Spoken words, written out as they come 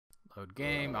Load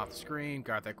game, off the screen,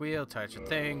 Garthak wheel, touch a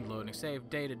thing, loading save,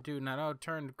 data, do not, oh,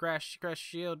 turn the crash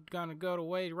shield, gonna go to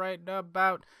wait right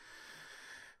about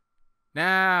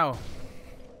now.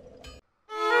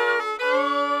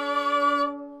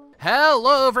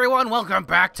 Hello everyone, welcome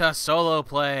back to Solo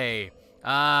Play.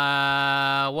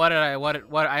 I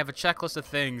have a checklist of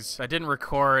things. I didn't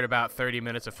record about 30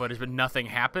 minutes of footage, but nothing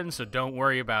happened, so don't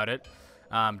worry about it.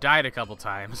 Died a couple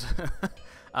times.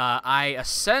 I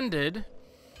ascended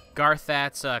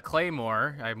Garthat's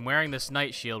Claymore. I'm wearing this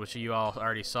Night Shield, which you all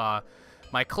already saw.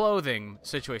 My clothing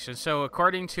situation. So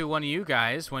according to one of you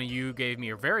guys, when you gave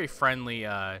me a very friendly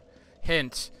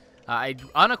hint, I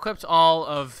unequipped all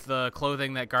of the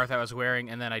clothing that Garthat was wearing,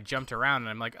 and then I jumped around, and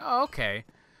I'm like, oh, okay.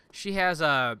 She has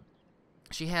you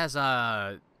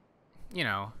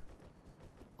know,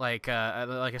 like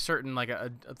a certain,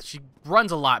 she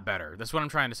runs a lot better. That's what I'm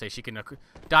trying to say. She can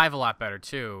dive a lot better,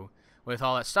 too, with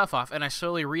all that stuff off. And I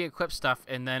slowly re-equipped stuff,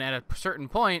 and then at a certain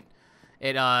point,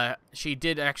 she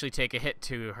did actually take a hit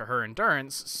to her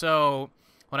endurance. So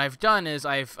what I've done is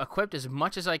I've equipped as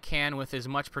much as I can with as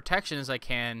much protection as I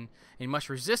can and much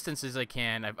resistance as I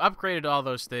can. I've upgraded all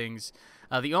those things.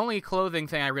 The only clothing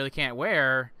thing I really can't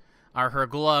wear are her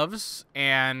gloves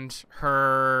and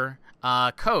her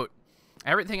coat.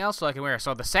 Everything else I can wear.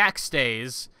 So the sack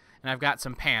stays, and I've got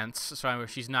some pants, so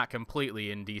she's not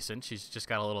completely indecent. She's just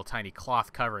got a little tiny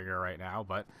cloth covering her right now.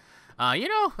 But, you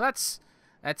know,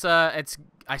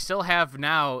 I still have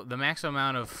now the maximum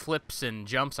amount of flips and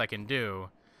jumps I can do.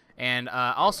 And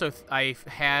also, I've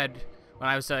had, when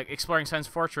I was exploring Sen's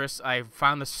Fortress, I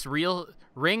found this real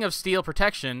ring of steel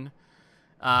protection.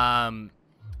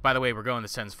 By the way, we're going to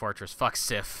Sen's Fortress. Fuck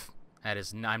Sif.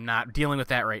 I'm not dealing with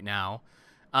that right now.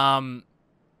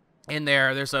 In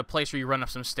there's a place where you run up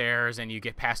some stairs and you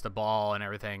get past the ball and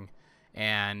everything.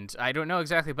 And I don't know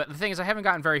exactly, but the thing is, I haven't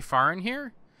gotten very far in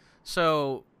here.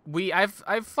 So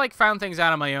I've like found things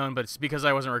out on my own, but it's because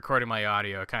I wasn't recording my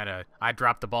audio. I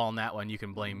dropped the ball on that one. You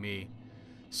can blame me.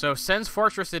 So Sen's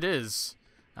Fortress it is.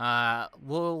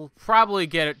 We'll probably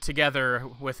get it together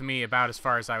with me about as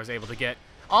far as I was able to get.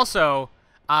 Also,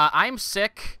 I'm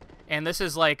sick, and this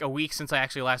is like a week since I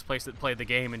actually last played the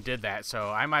game and did that, so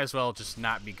I might as well just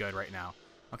not be good right now.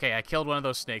 Okay, I killed one of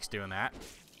those snakes doing that.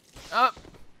 Oh,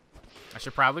 I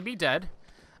should probably be dead.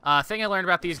 Thing I learned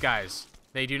about these guys.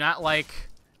 They do not like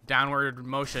downward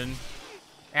motion,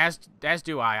 as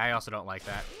do I. I also don't like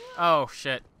that. Oh,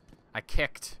 shit. I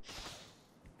kicked.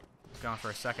 Going for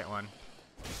a second one.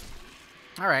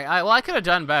 Alright, well, I could have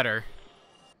done better.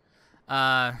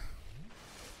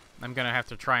 I'm gonna have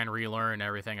to try and relearn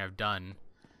everything I've done.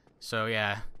 So,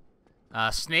 yeah.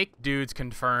 Snake dude's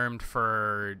confirmed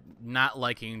for not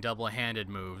liking double-handed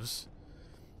moves.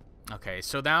 Okay,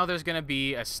 so now there's gonna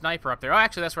be a sniper up there. Oh,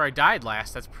 actually, that's where I died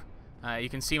last. That's you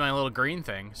can see my little green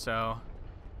thing. So,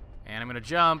 and I'm gonna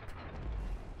jump.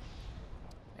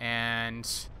 And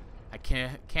I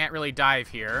can't really dive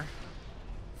here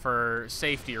for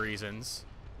safety reasons.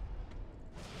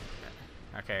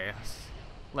 Okay,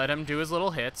 let him do his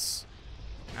little hits.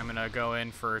 I'm gonna go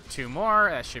in for 2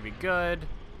 more. That should be good.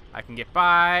 I can get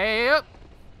by.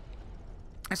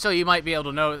 So you might be able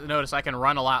to notice I can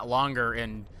run a lot longer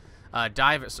and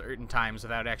dive at certain times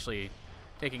without actually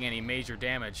taking any major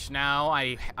damage. Now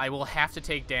I will have to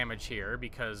take damage here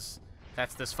because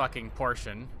that's this fucking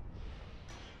portion.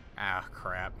 Ah,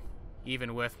 crap.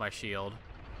 Even with my shield.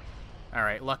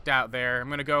 Alright, lucked out there. I'm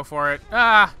gonna go for it.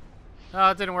 Ah!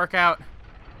 Oh, it didn't work out.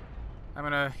 I'm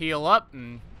gonna heal up,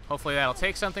 and hopefully that'll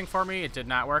take something for me. It did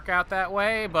not work out that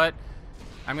way, but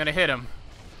I'm gonna hit him.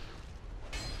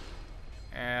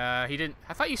 He didn't.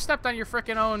 I thought you stepped on your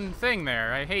frickin' own thing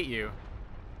there. I hate you.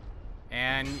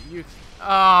 And you.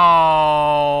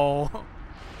 Oh!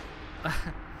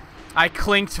 I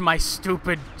clinked my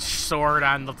stupid sword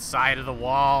on the side of the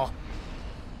wall.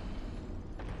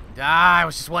 Ah, I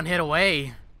was just 1 hit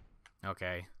away.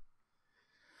 Okay.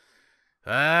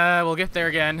 We'll get there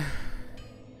again.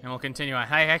 And we'll continue on.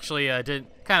 I actually did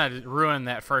kind of ruin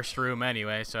that first room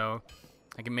anyway, so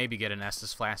I can maybe get an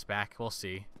Estus flask back. We'll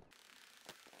see.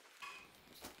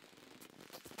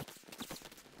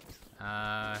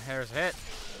 There's a hit.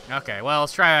 Okay, well,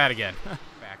 let's try that again.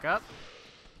 Back up.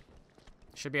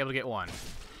 Should be able to get 1.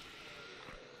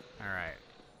 Alright.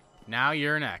 Now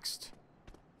you're next.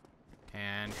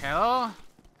 And hello.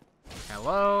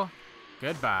 Hello.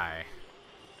 Goodbye.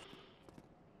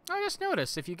 I just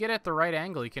noticed, if you get at the right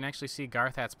angle, you can actually see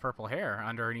Garthat's purple hair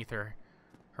underneath her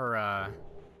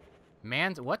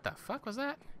man's... What the fuck was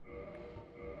that?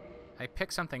 I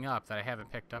picked something up that I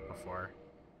haven't picked up before.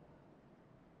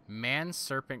 Man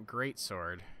Serpent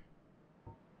Greatsword.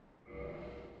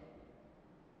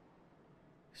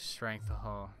 strength. The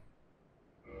whole.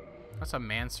 What's a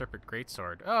man serpent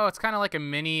greatsword? Oh, it's kind of like a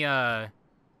mini. If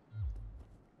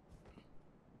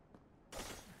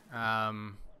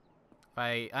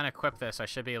I unequip this, I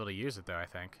should be able to use it though. I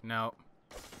think. No.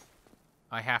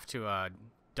 I have to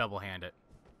double hand it.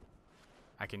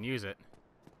 I can use it.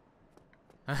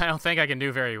 I don't think I can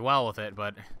do very well with it,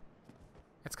 but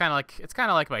it's kind of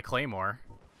like my claymore.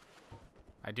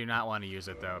 I do not want to use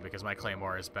it though because my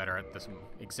claymore is better at this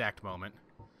exact moment.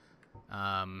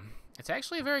 It's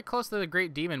actually very close to the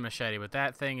Great Demon Machete, but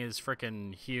that thing is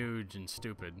freaking huge and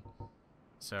stupid.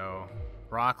 So,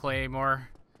 raw claymore,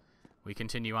 we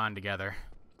continue on together.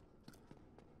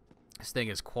 This thing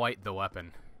is quite the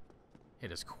weapon.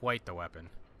 It is quite the weapon,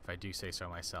 if I do say so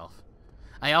myself.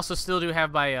 I also still do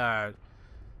have my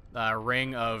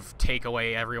ring of take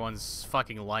away everyone's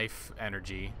fucking life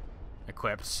energy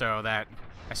equipped, so that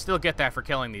I still get that for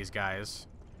killing these guys.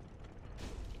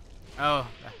 Oh,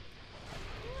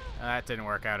 that didn't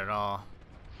work out at all.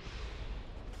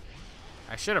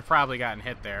 I should have probably gotten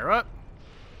hit there. Oh.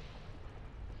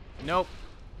 Nope.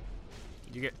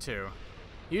 You get 2.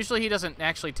 Usually he doesn't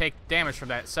actually take damage from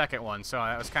that second one, so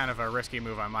that was kind of a risky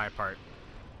move on my part.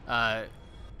 I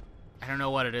don't know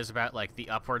what it is about, like,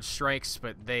 the upward strikes,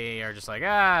 but they are just like,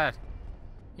 ah,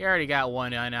 you already got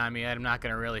one on me. I'm not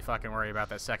going to really fucking worry about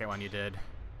that second one you did.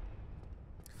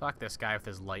 Fuck this guy with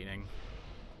his lightning.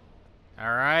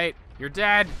 Alright, you're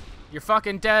dead. You're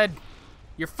fucking dead.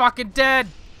 You're fucking dead.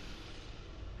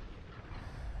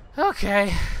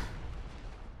 Okay.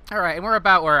 Alright, and we're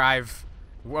about where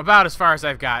about as far as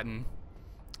I've gotten.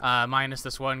 Minus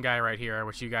this one guy right here,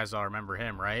 which you guys all remember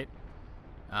him, right?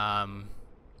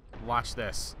 Watch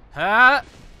this. Huh?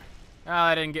 Oh,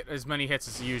 I didn't get as many hits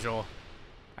as usual.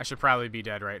 I should probably be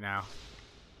dead right now.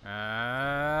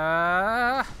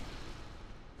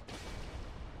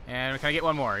 And can I get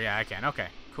one more? Yeah, I can. Okay,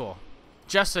 cool.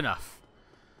 Just enough.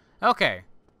 Okay.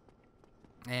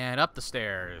 And up the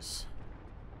stairs.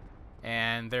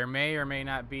 And there may or may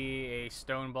not be a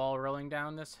stone ball rolling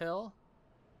down this hill.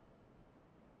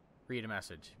 Read a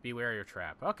message. Be wary of your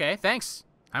trap. Okay, thanks.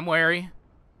 I'm wary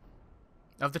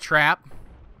of the trap.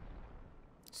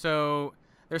 So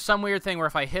there's some weird thing where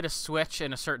if I hit a switch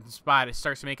in a certain spot, it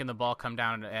starts making the ball come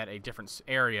down at a different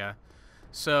area.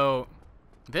 So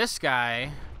this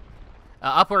guy,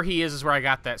 up where he is where I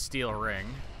got that steel ring.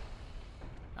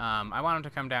 I want him to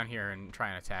come down here and try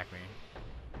and attack me.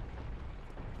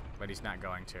 But he's not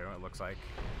going to, it looks like.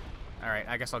 Alright,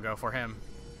 I guess I'll go for him.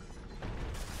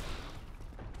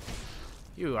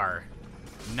 You are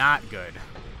not good.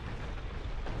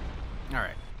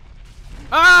 Alright.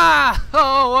 Ah!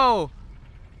 Oh, whoa!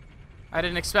 I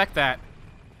didn't expect that.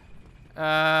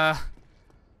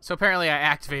 So apparently I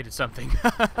activated something.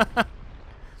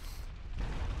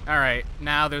 Alright,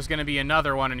 now there's gonna be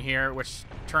another one in here, which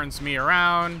turns me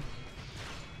around.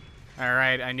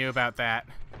 Alright, I knew about that.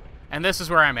 And this is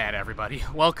where I'm at, everybody.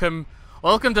 Welcome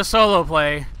to solo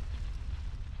play,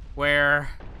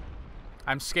 where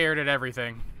I'm scared at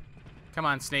everything. Come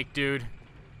on, snake dude.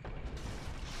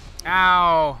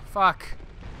 Ow, fuck.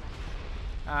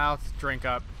 I'll drink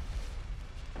up.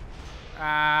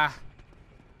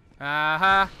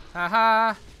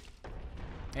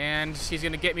 And she's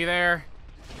gonna get me there.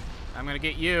 I'm gonna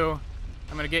get you.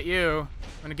 I'm gonna get you.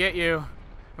 I'm gonna get you.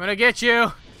 I'm gonna get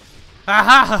you.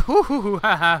 Aha! Hoo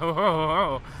ha ha ho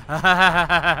ho.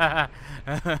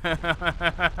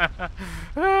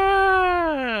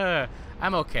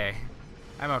 I'm okay.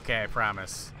 I'm okay, I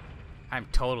promise. I'm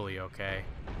totally okay.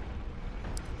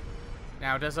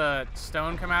 Now, does a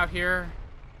stone come out here?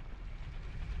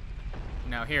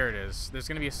 No, here it is. There's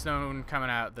gonna be a stone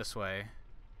coming out this way.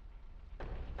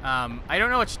 I don't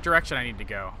know which direction I need to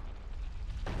go.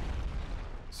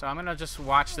 So I'm gonna just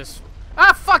watch this.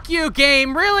 Ah, fuck you,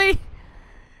 game! Really?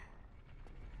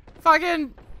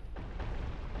 Fucking...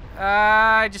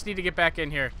 I just need to get back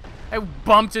in here. I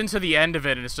bumped into the end of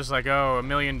it, and it's just like, oh,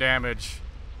 1,000,000 damage.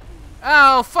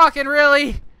 Oh, fucking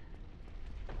really?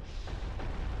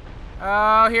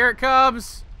 Oh, here it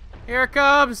comes. Here it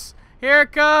comes. Here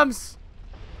it comes.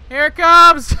 Here it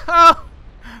comes. Oh,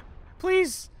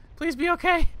 please. Please be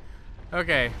okay.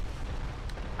 Okay.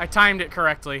 I timed it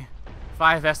correctly.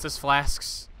 5 Estus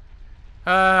flasks.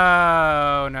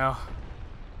 Oh, no.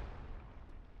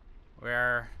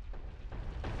 Where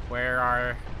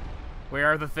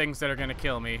are the things that are gonna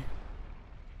kill me?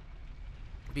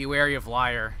 Be wary of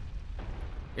liar.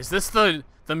 Is this the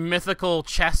mythical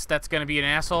chest that's gonna be an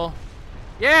asshole?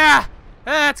 Yeah!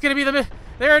 That's gonna be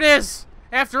there it is!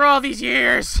 After all these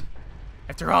years!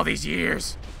 After all these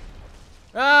years!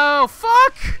 Oh,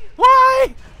 fuck!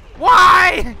 Why?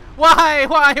 Why? Why?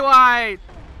 Why? Why?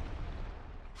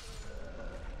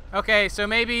 Okay, so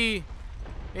maybe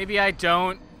I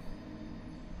don't.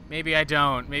 Maybe I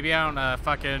don't. Maybe I don't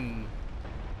fucking.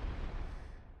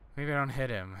 Maybe I don't hit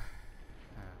him.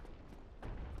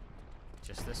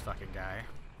 Just this fucking guy.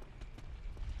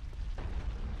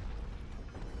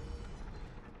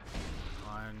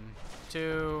 One,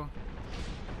 two,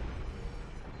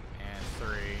 and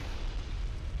three.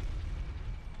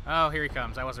 Oh, here he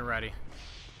comes. I wasn't ready.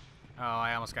 Oh,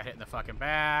 I almost got hit in the fucking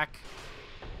back.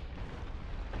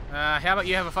 How about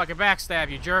you have a fucking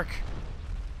backstab, you jerk?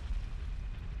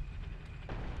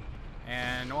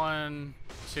 And one,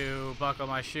 two, buckle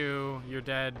my shoe. You're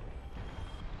dead.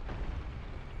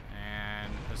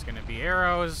 And there's gonna be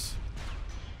arrows.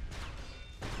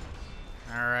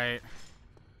 Alright.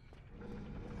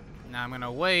 Now I'm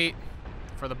gonna wait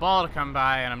for the ball to come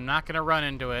by, and I'm not gonna run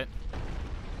into it.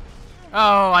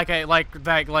 Oh, like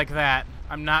that.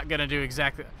 I'm not gonna do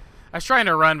exactly. I was trying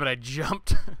to run, but I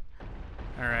jumped.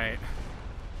 All right.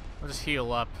 I'll just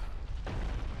heal up.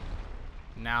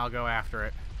 Now I'll go after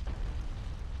it.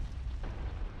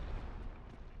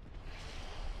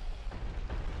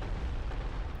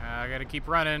 I gotta keep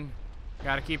running.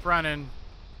 Gotta keep running.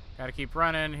 Gotta keep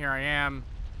running. Here I am.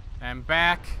 I'm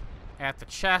back at the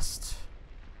chest,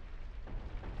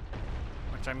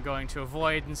 which I'm going to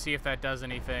avoid and see if that does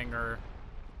anything, or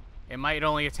it might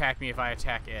only attack me if I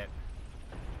attack it.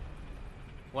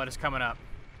 What is coming up?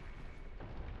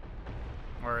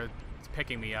 Or it's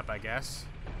picking me up, I guess.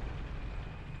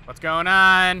 What's going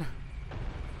on?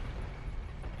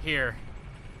 Here.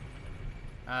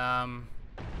 I'm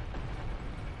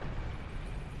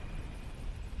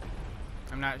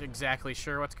not exactly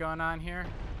sure what's going on here.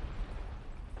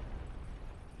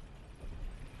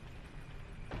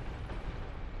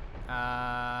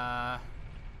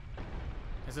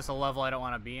 Is this a level I don't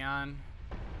want to be on?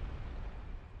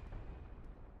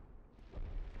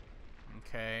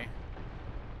 Okay.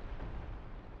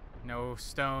 No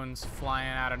stones flying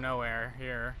out of nowhere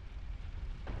here.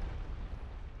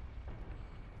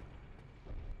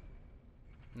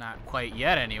 Not quite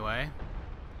yet, anyway.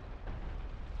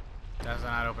 Does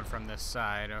not open from this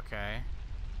side, okay.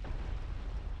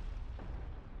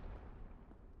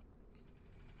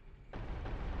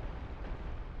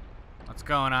 What's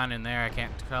going on in there? I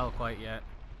can't tell quite yet.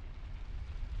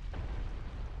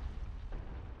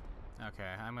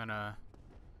 Okay, I'm gonna...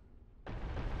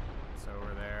 It's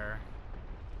over there.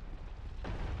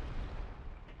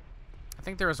 I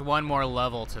think there was one more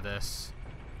level to this.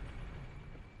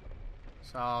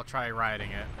 So I'll try riding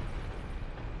it.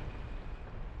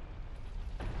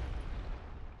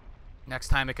 Next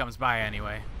time it comes by,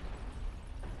 anyway.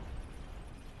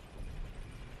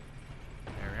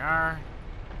 There we are.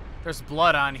 There's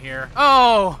blood on here.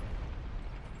 Oh!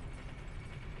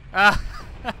 I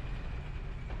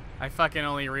fucking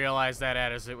only realized that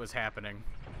as it was happening.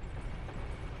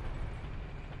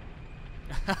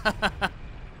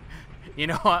 You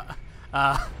know what?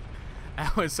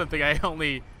 That was something I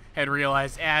only had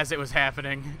realized as it was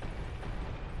happening.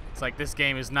 It's like this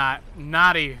game is not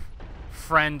a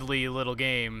friendly little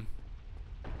game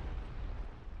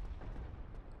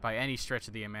by any stretch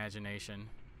of the imagination.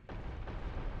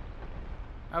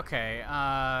 Okay,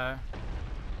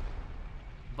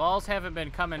 balls haven't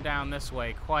been coming down this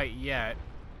way quite yet,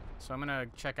 so I'm gonna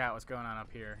check out what's going on up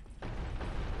here.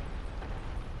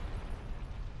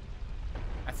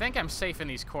 I think I'm safe in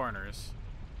these corners.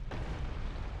 I'm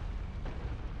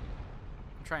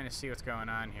trying to see what's going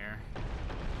on here.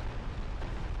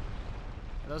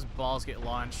 Those balls get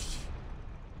launched.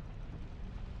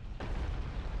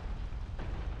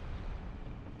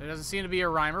 There doesn't seem to be a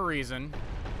rhyme or reason,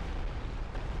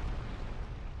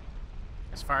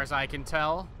 as far as I can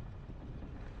tell.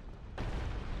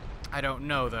 I don't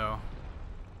know, though.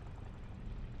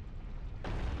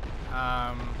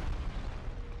 I'm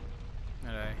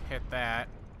gonna hit that.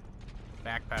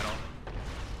 Back pedal.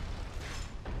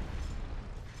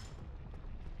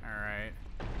 Alright.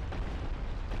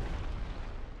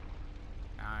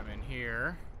 Now I'm in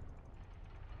here.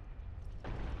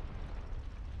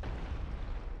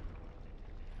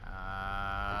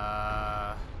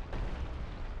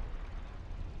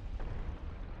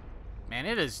 Man,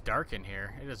 it is dark in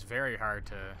here. It is very hard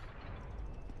to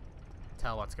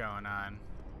tell what's going on.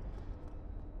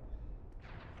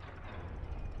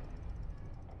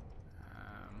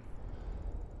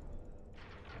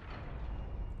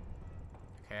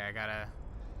 Okay, I gotta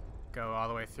go all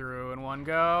the way through in one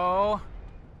go.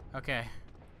 Okay.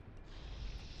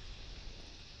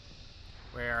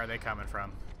 Where are they coming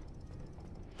from?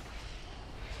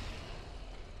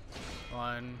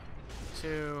 1,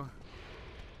 2...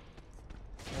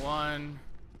 1.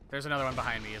 There's another one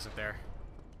behind me, isn't there?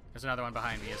 There's another one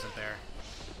behind me, isn't there?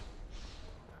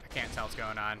 I can't tell what's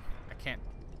going on. I can't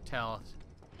tell.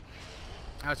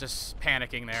 I was just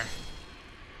panicking there.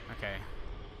 Okay.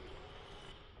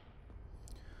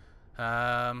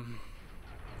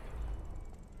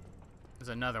 There's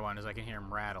another one, as I can hear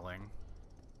him rattling.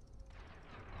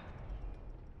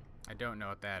 I don't know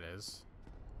what that is.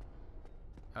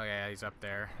 Oh yeah, he's up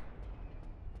there.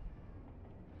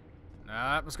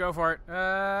 Let's go for it.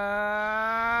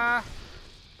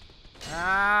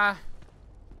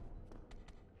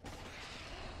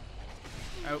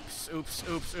 Oops, oops,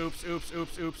 oops, oops, oops,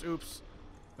 oops, oops, oops.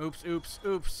 Oops, oops,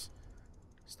 oops.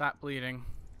 Stop bleeding.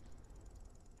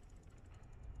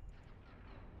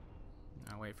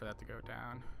 I'll wait for that to go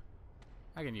down.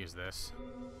 I can use this.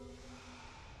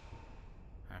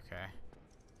 Okay.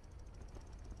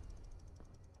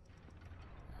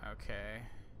 Okay.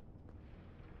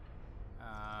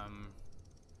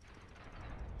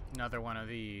 Another one of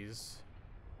these.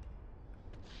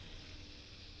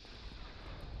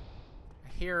 I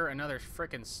hear another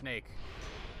frickin' snake.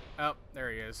 Oh,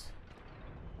 there he is.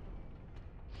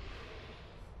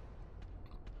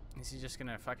 Is he just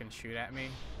gonna fucking shoot at me?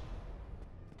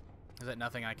 Is that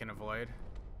nothing I can avoid?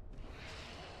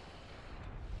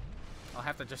 I'll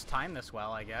have to just time this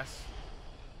well, I guess.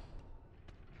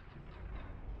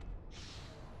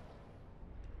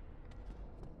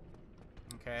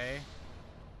 Okay.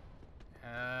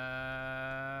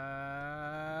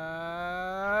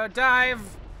 Dive!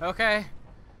 Okay.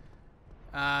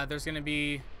 There's gonna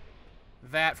be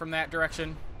that from that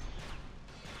direction.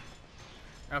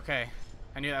 Okay.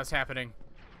 I knew that was happening.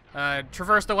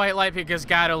 Traverse the white light because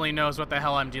God only knows what the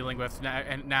hell I'm dealing with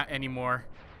not anymore.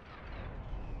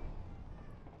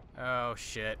 Oh,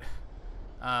 shit.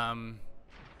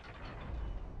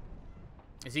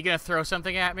 Is he gonna throw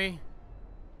something at me?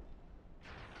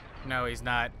 No, he's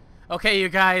not. Okay, you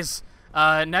guys.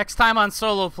 Next time on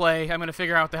solo play, I'm gonna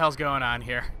figure out what the hell's going on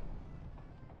here.